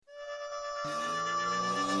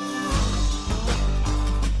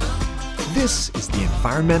This is the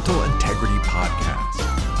Environmental Integrity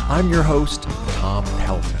Podcast. I'm your host, Tom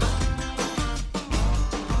Pelton.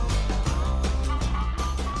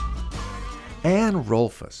 Ann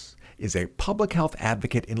Rolfes is a public health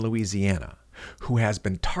advocate in Louisiana who has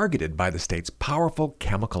been targeted by the state's powerful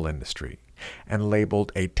chemical industry and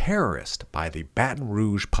labeled a terrorist by the Baton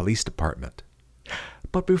Rouge Police Department.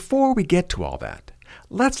 But before we get to all that,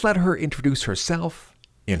 let's let her introduce herself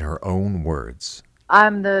in her own words.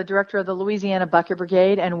 I'm the director of the Louisiana Bucket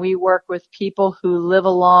Brigade, and we work with people who live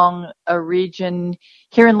along a region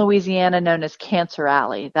here in Louisiana known as Cancer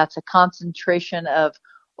Alley. That's a concentration of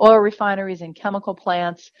oil refineries and chemical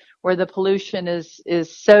plants where the pollution is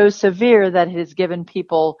so severe that it has given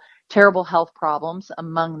people terrible health problems,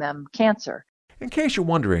 among them cancer. In case you're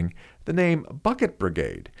wondering, the name Bucket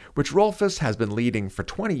Brigade, which Rolfes has been leading for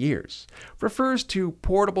 20 years, refers to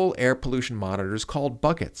portable air pollution monitors called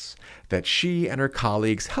buckets that she and her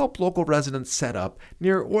colleagues help local residents set up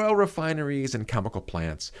near oil refineries and chemical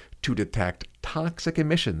plants to detect toxic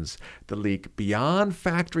emissions that leak beyond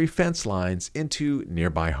factory fence lines into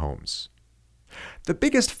nearby homes. The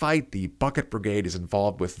biggest fight the Bucket Brigade is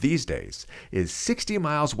involved with these days is 60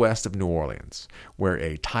 miles west of New Orleans, where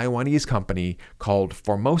a Taiwanese company called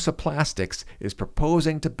Formosa Plastics is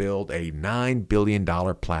proposing to build a $9 billion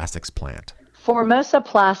plastics plant. Formosa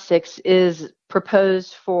Plastics is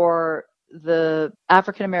proposed for the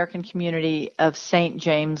African American community of St.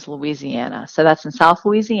 James, Louisiana. So that's in South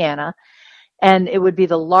Louisiana, and it would be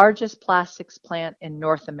the largest plastics plant in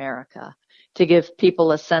North America. To give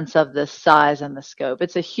people a sense of the size and the scope.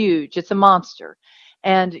 It's a monster.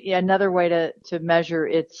 And another way to measure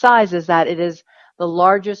its size is that it is the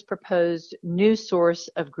largest proposed new source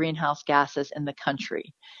of greenhouse gases in the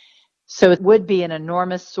country. So it would be an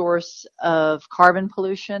enormous source of carbon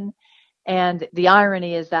pollution. And the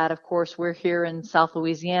irony is that, of course, we're here in South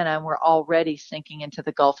Louisiana and we're already sinking into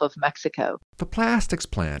the Gulf of Mexico. The plastics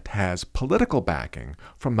plant has political backing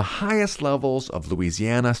from the highest levels of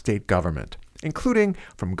Louisiana state government, including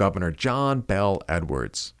from Governor John Bel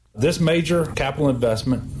Edwards. This major capital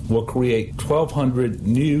investment will create 1,200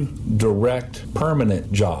 new direct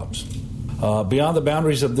permanent jobs. Beyond the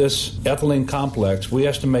boundaries of this ethylene complex, we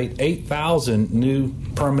estimate 8,000 new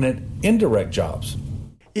permanent indirect jobs.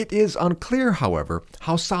 It is unclear, however,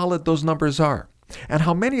 how solid those numbers are and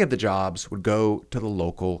how many of the jobs would go to the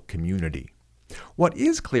local community. What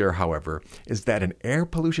is clear, however, is that an air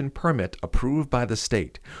pollution permit approved by the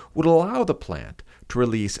state would allow the plant to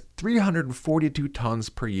release 342 tons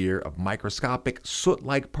per year of microscopic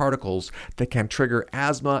soot-like particles that can trigger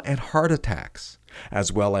asthma and heart attacks,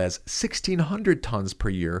 as well as 1,600 tons per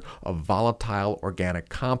year of volatile organic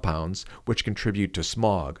compounds which contribute to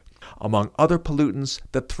smog, among other pollutants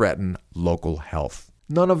that threaten local health.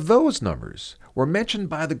 None of those numbers were mentioned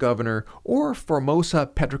by the governor or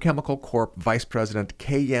Formosa Petrochemical Corp. Vice President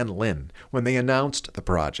K.Yen Lin when they announced the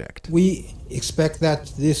project. We expect that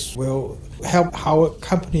this will help our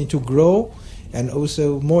company to grow, and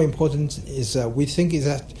also more important is we think is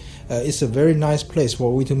that it's a very nice place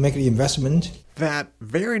for we to make the investment. That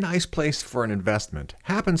very nice place for an investment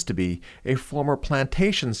happens to be a former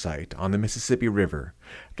plantation site on the Mississippi River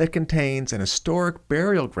that contains an historic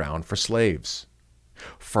burial ground for slaves.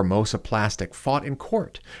 Formosa Plastic fought in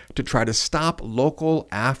court to try to stop local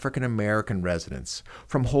African American residents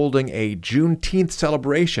from holding a Juneteenth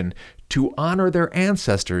celebration to honor their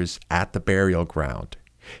ancestors at the burial ground.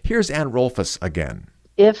 Here's Ann Rolfes again.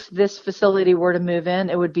 If this facility were to move in,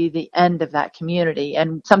 it would be the end of that community.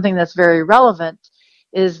 And something that's very relevant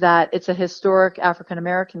is that it's a historic African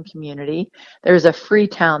American community. There's a free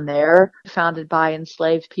town there founded by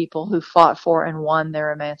enslaved people who fought for and won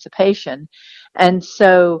their emancipation. And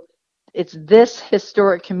so it's this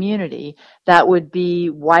historic community that would be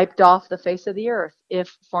wiped off the face of the earth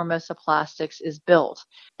if Formosa Plastics is built.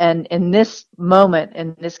 And in this moment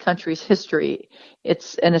in this country's history,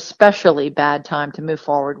 it's an especially bad time to move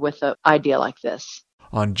forward with an idea like this.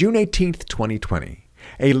 On June 18th, 2020,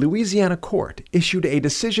 a Louisiana court issued a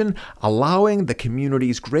decision allowing the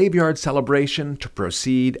community's graveyard celebration to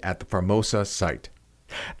proceed at the Formosa site.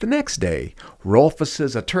 The next day,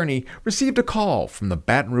 Rolfes' attorney received a call from the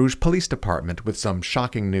Baton Rouge Police Department with some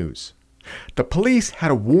shocking news. The police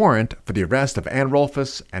had a warrant for the arrest of Ann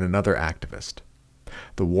Rolfes and another activist.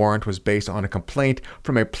 The warrant was based on a complaint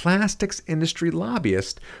from a plastics industry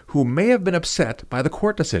lobbyist who may have been upset by the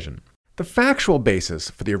court decision. The factual basis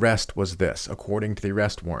for the arrest was this, according to the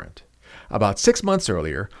arrest warrant. About 6 months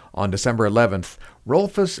earlier, on December 11th,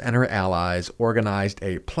 Rolfes and her allies organized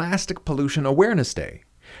a Plastic Pollution Awareness Day.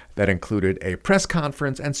 that included a press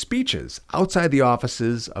conference and speeches outside the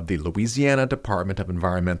offices of the Louisiana Department of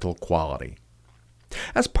Environmental Quality.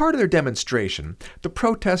 As part of their demonstration, the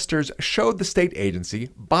protesters showed the state agency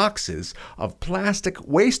boxes of plastic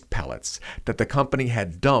waste pellets that the company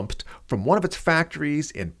had dumped from one of its factories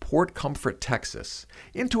in Port Comfort, Texas,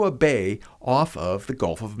 into a bay off of the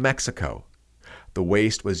Gulf of Mexico. The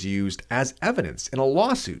waste was used as evidence in a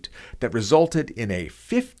lawsuit that resulted in a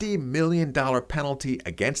 $50 million penalty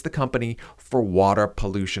against the company for water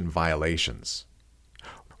pollution violations.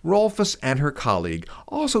 Rolfes and her colleague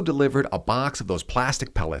also delivered a box of those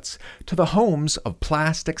plastic pellets to the homes of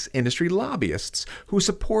plastics industry lobbyists who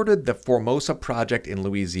supported the Formosa project in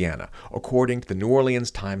Louisiana, according to the New Orleans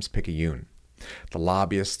Times-Picayune. The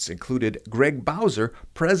lobbyists included Greg Bowser,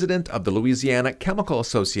 president of the Louisiana Chemical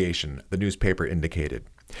Association, the newspaper indicated.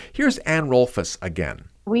 Here's Ann Rolfes again.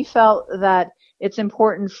 We felt that it's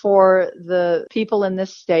important for the people in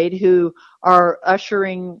this state who are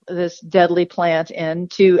ushering this deadly plant in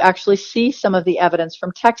to actually see some of the evidence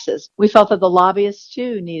from Texas. We felt that the lobbyists,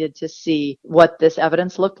 too, needed to see what this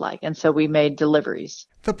evidence looked like, and so we made deliveries.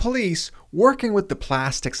 The police, working with the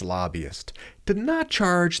plastics lobbyist, did not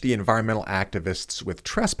charge the environmental activists with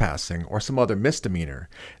trespassing or some other misdemeanor.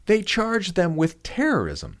 They charged them with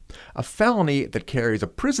terrorism, a felony that carries a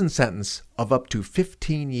prison sentence of up to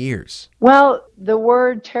 15 years. Well, the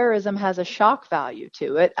word terrorism has a shock value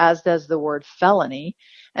to it, as does the word felony.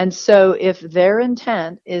 And so if their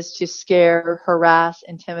intent is to scare, harass,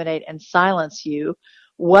 intimidate, and silence you,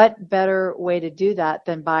 what better way to do that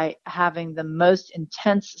than by having the most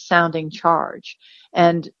intense sounding charge?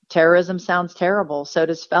 And terrorism sounds terrible, so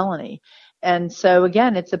does felony. And so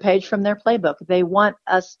again, it's a page from their playbook. They want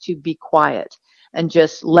us to be quiet and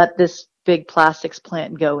just let this big plastics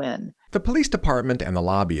plant go in. The police department and the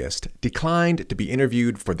lobbyist declined to be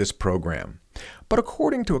interviewed for this program. But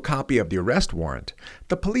according to a copy of the arrest warrant,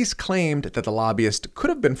 the police claimed that the lobbyist could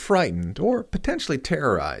have been frightened or potentially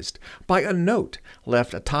terrorized by a note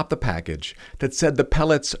left atop the package that said the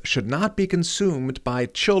pellets should not be consumed by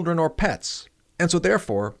children or pets, and so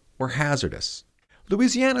therefore were hazardous.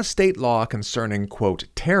 Louisiana state law concerning, quote,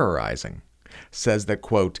 terrorizing says that,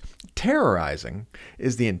 quote, terrorizing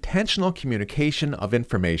is the intentional communication of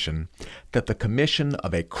information that the commission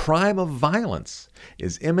of a crime of violence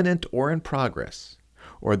is imminent or in progress,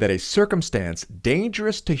 or that a circumstance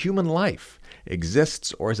dangerous to human life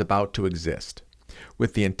exists or is about to exist,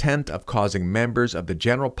 with the intent of causing members of the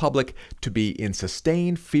general public to be in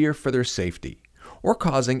sustained fear for their safety, or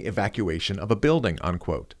causing evacuation of a building,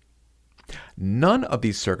 unquote. None of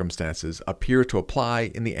these circumstances appear to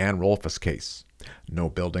apply in the Ann Rolfes case. No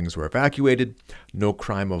buildings were evacuated, no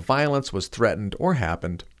crime of violence was threatened or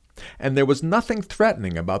happened, and there was nothing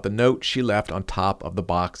threatening about the note she left on top of the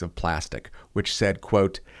box of plastic, which said,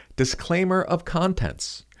 quote, disclaimer of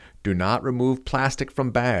contents. Do not remove plastic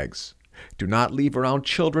from bags. Do not leave around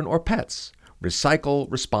children or pets. Recycle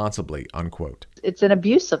responsibly, unquote. It's an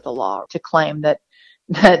abuse of the law to claim that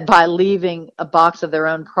by leaving a box of their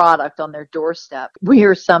own product on their doorstep, we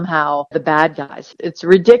are somehow the bad guys. It's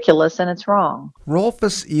ridiculous and it's wrong.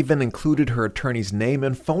 Rolfes even included her attorney's name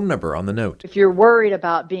and phone number on the note. If you're worried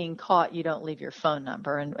about being caught, you don't leave your phone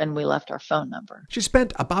number, and we left our phone number. She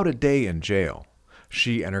spent about a day in jail.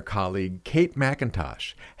 She and her colleague, Kate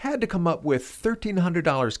McIntosh, had to come up with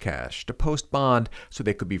 $1,300 cash to post bond so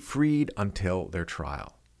they could be freed until their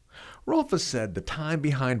trial. Rolfes said the time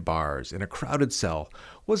behind bars in a crowded cell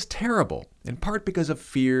was terrible, in part because of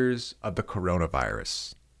fears of the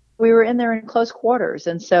coronavirus. We were in there in close quarters,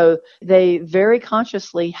 and so they very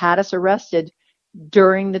consciously had us arrested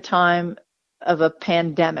during the time of a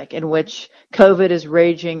pandemic in which COVID is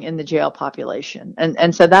raging in the jail population.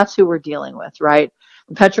 And so that's who we're dealing with, right?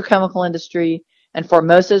 The petrochemical industry and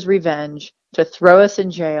Formosa's revenge to throw us in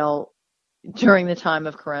jail during the time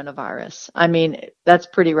of coronavirus. I mean, that's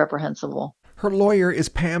pretty reprehensible. Her lawyer is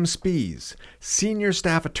Pam Spies, senior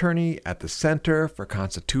staff attorney at the Center for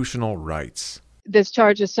Constitutional Rights. This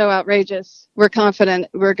charge is so outrageous. We're confident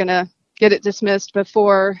we're going to get it dismissed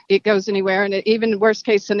before it goes anywhere. And even worst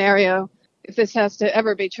case scenario, if this has to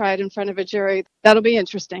ever be tried in front of a jury, that'll be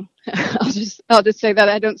interesting. I'll just say that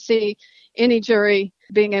I don't see any jury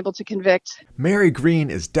being able to convict. Mary Green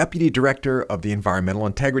is deputy director of the Environmental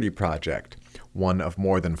Integrity Project, one of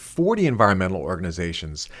more than 40 environmental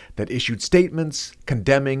organizations that issued statements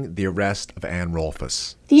condemning the arrest of Ann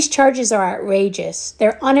Rolfes. These charges are outrageous,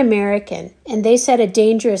 they're un-American, and they set a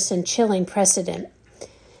dangerous and chilling precedent.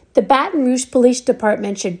 The Baton Rouge Police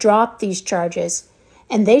Department should drop these charges,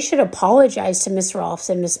 and they should apologize to Ms. Rolfes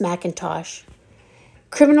and Ms. McIntosh.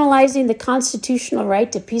 Criminalizing the constitutional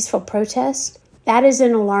right to peaceful protest? That is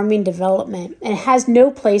an alarming development, and it has no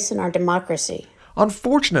place in our democracy.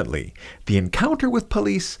 Unfortunately, the encounter with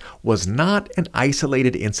police was not an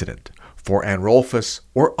isolated incident for Ann Rolfes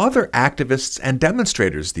or other activists and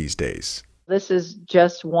demonstrators these days. This is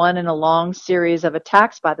just one in a long series of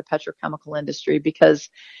attacks by the petrochemical industry, because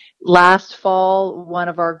last fall, one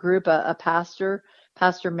of our group, a pastor,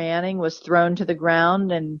 Pastor Manning, was thrown to the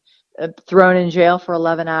ground and thrown in jail for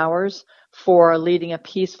 11 hours for leading a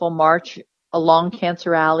peaceful march along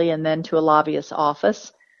Cancer Alley and then to a lobbyist's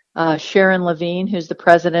office. Sharon Levine, who's the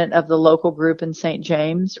president of the local group in St.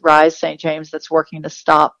 James, Rise St. James, that's working to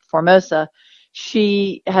stop Formosa,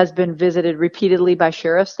 she has been visited repeatedly by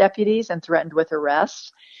sheriff's deputies and threatened with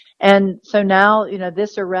arrest. And so now,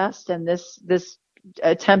 this arrest and this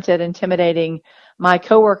attempt at intimidating my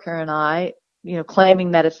coworker and I,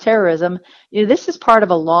 claiming that it's terrorism, this is part of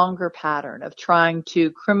a longer pattern of trying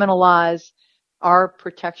to criminalize our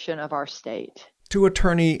protection of our state. To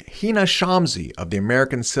attorney Hina Shamsi of the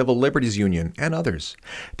American Civil Liberties Union and others,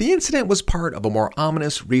 the incident was part of a more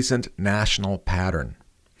ominous recent national pattern.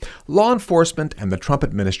 Law enforcement and the Trump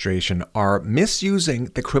administration are misusing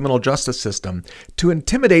the criminal justice system to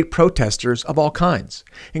intimidate protesters of all kinds,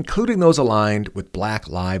 including those aligned with Black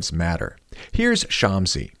Lives Matter. Here's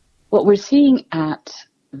Shamsi. What we're seeing at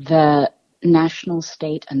the national,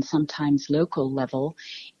 state, and sometimes local level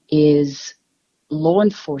is law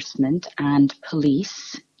enforcement and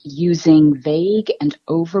police using vague and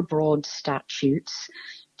overbroad statutes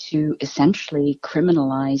to essentially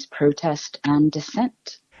criminalize protest and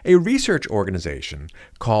dissent. A research organization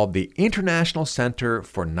called the International Center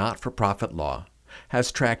for Not-for-Profit Law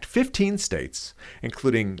has tracked 15 states,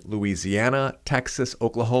 including Louisiana, Texas,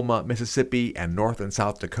 Oklahoma, Mississippi, and North and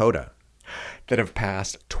South Dakota, that have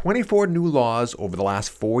passed 24 new laws over the last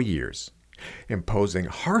 4 years, imposing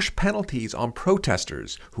harsh penalties on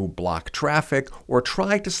protesters who block traffic or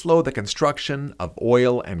try to slow the construction of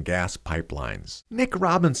oil and gas pipelines. Nick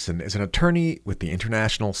Robinson is an attorney with the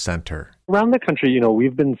International Center. Around the country,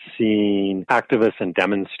 we've been seeing activists and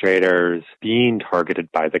demonstrators being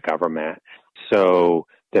targeted by the government. So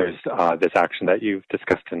there's this action that you've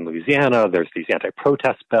discussed in Louisiana. There's these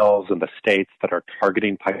anti-protest bills in the states that are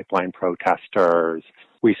targeting pipeline protesters.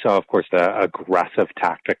 We saw, of course, the aggressive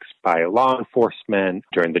tactics by law enforcement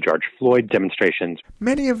during the George Floyd demonstrations.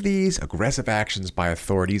 Many of these aggressive actions by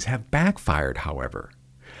authorities have backfired, however.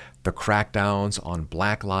 The crackdowns on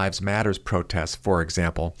Black Lives Matter protests, for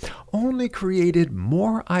example, only created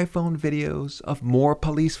more iPhone videos of more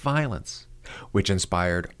police violence, which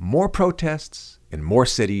inspired more protests in more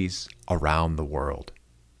cities around the world.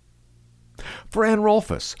 For Ann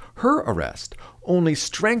Rolfes, her arrest only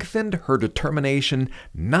strengthened her determination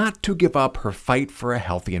not to give up her fight for a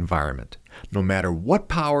healthy environment, no matter what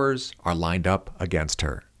powers are lined up against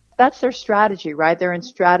her. That's their strategy, right? Their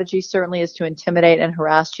strategy certainly is to intimidate and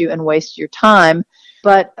harass you and waste your time.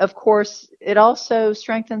 But of course, it also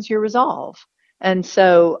strengthens your resolve. And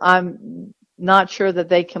so I'm not sure that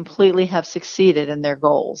they completely have succeeded in their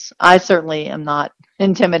goals. I certainly am not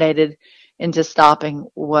intimidated into stopping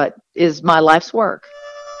what is my life's work.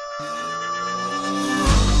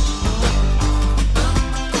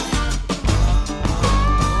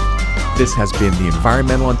 This has been the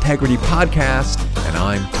Environmental Integrity Podcast, and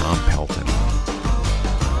I'm Tom Pelton.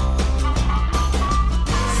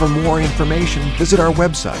 For more information, visit our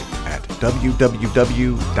website at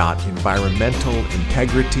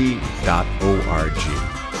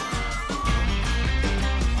www.environmentalintegrity.org.